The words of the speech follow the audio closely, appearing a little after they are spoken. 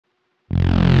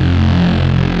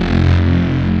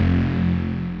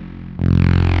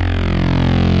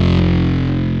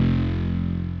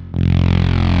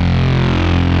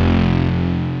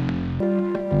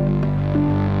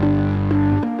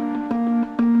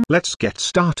Let's get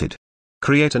started.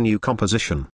 Create a new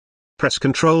composition. Press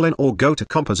Ctrl N or go to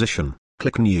Composition,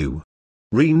 click New.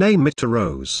 Rename it to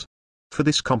Rose. For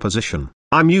this composition,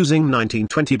 I'm using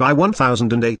 1920 by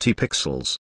 1080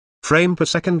 pixels. Frame per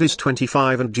second is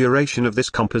 25 and duration of this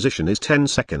composition is 10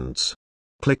 seconds.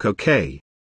 Click OK.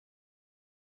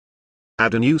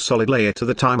 Add a new solid layer to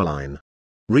the timeline.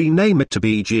 Rename it to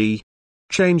BG.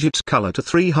 Change its color to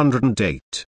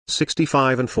 308,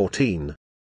 65 and 14.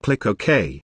 Click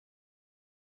OK.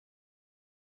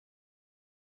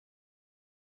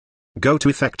 Go to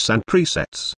Effects and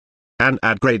Presets. And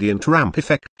add Gradient Ramp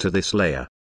effect to this layer.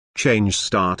 Change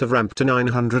start of ramp to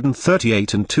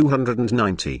 938 and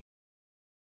 290.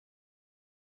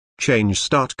 Change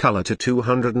start color to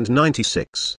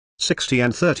 296, 60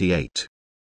 and 38.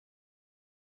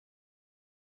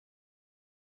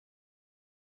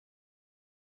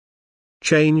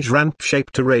 Change ramp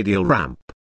shape to radial ramp.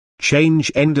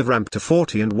 Change end of ramp to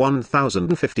 40 and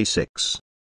 1056.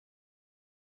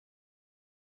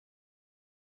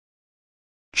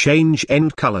 Change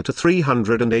end color to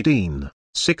 318,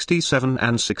 67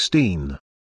 and 16.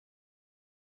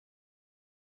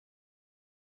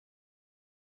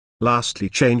 Lastly,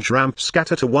 change ramp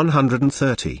scatter to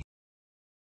 130.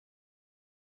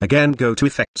 Again, go to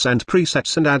Effects and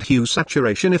Presets and add Hue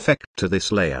Saturation effect to this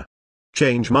layer.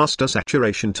 Change master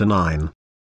saturation to 9.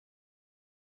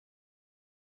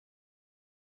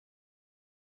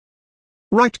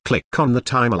 Right-click on the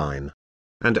timeline.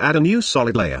 And add a new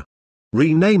solid layer.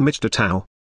 Rename it to TAO.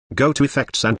 Go to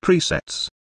Effects and Presets.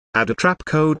 Add a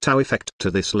Trapcode TAO effect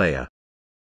to this layer.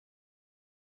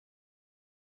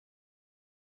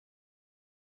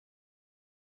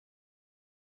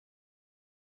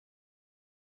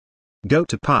 Go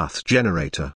to Path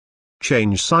Generator.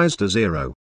 Change size to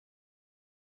 0.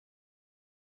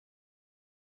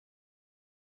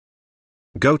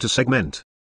 Go to Segment.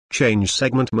 Change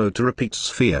segment mode to Repeat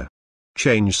Sphere.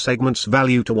 Change segment's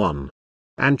value to 1.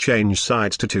 And change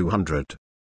sides to 200.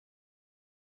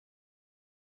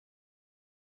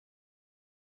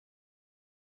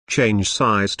 Change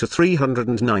size to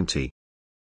 390.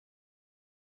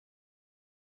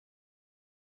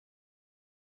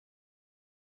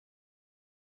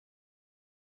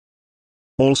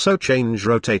 Also change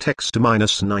Rotate X to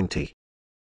 -90.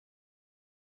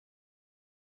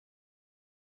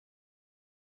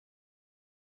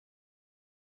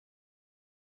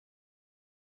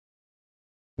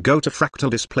 Go to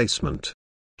Fractal Displacement.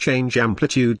 Change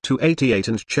Amplitude to 88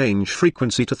 and change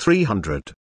Frequency to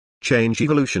 300. Change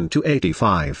Evolution to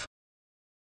 85.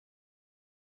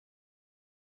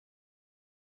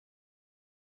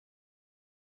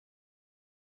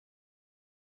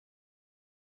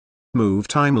 Move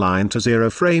timeline to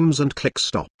 0 frames and click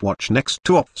Stopwatch next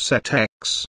to Offset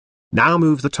X. Now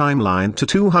move the timeline to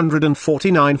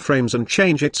 249 frames and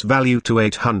change its value to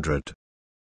 800.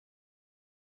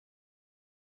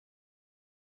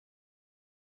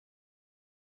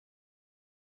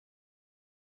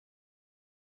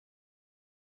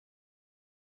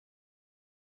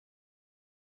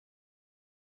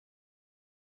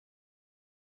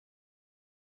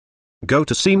 Go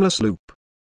to Seamless Loop.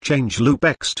 Change Loop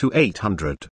X to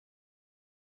 800.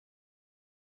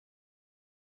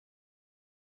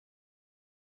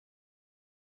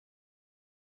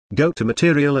 Go to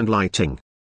Material and Lighting.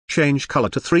 Change color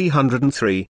to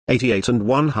 303, 88 and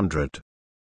 100.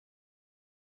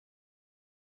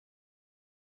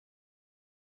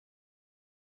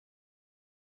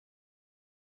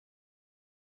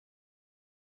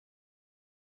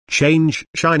 Change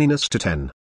Shininess to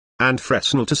 10. And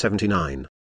Fresnel to 79.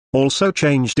 Also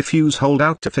change Diffuse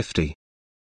Holdout to 50.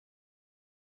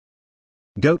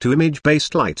 Go to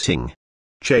Image-Based Lighting.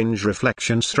 Change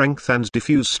Reflection Strength and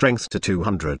Diffuse Strength to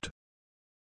 200.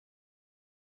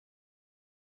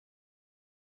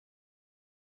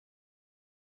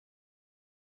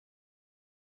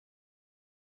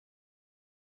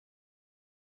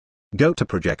 Go to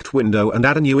Project Window and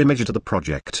add a new image to the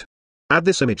project. Add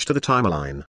this image to the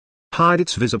timeline. Hide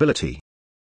its visibility.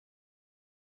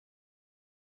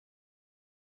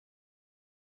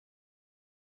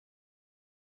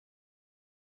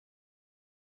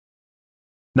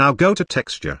 Now go to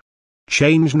Texture.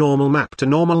 Change Normal Map to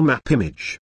Normal Map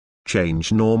Image.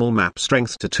 Change Normal Map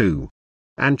Strength to 2.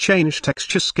 And change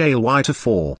Texture Scale Y to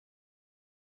 4.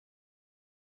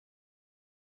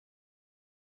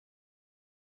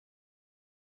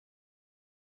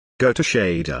 Go to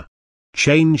Shader.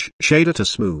 Change Shader to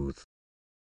Smooth.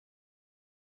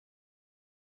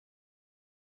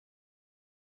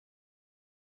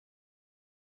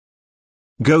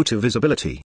 Go to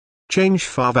Visibility. Change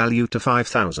far value to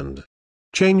 5000.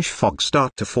 Change fog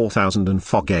start to 4000 and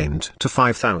fog end to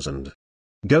 5000.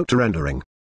 Go to rendering.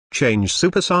 Change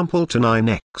super sample to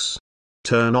 9x.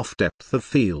 Turn off depth of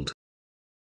field.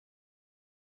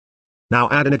 Now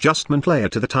add an adjustment layer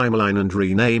to the timeline and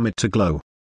rename it to glow.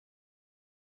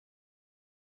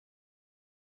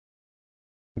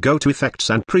 Go to effects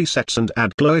and presets and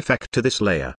add glow effect to this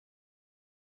layer.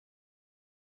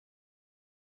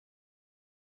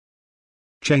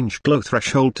 Change glow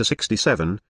threshold to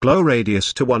 67, glow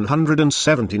radius to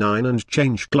 179 and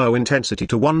change glow intensity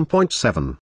to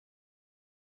 1.7.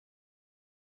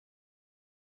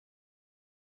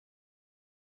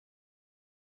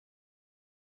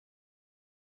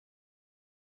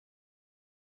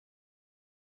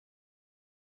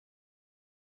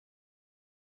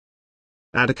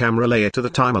 Add a camera layer to the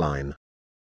timeline.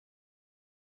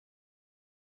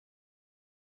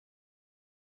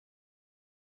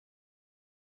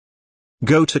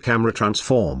 Go to Camera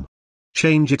Transform.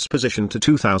 Change its position to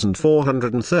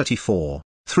 2434,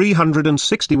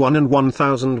 361 and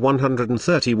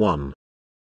 1131.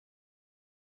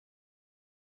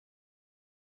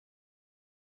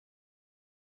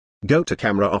 Go to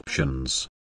Camera Options.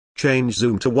 Change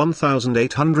Zoom to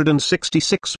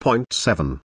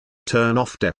 1866.7. Turn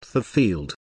off depth of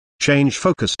field. Change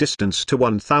focus distance to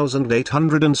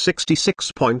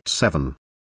 1866.7.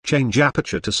 Change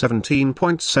aperture to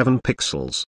 17.7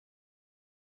 pixels.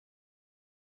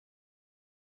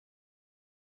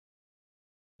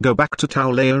 Go back to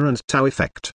TAO layer and TAO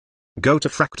effect. Go to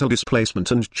fractal displacement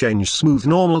and change smooth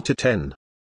normal to 10.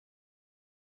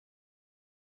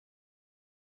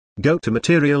 Go to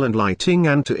material and lighting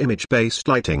and to image-based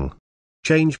lighting.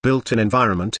 Change built-in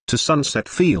environment to sunset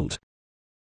field.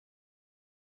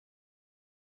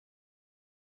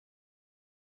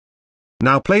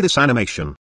 Now play this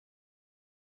animation.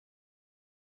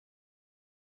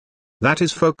 That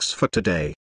is folks for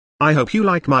today. I hope you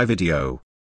like my video.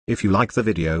 If you like the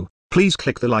video, please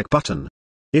click the like button.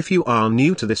 If you are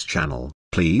new to this channel,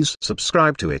 please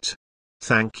subscribe to it.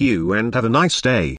 Thank you and have a nice day.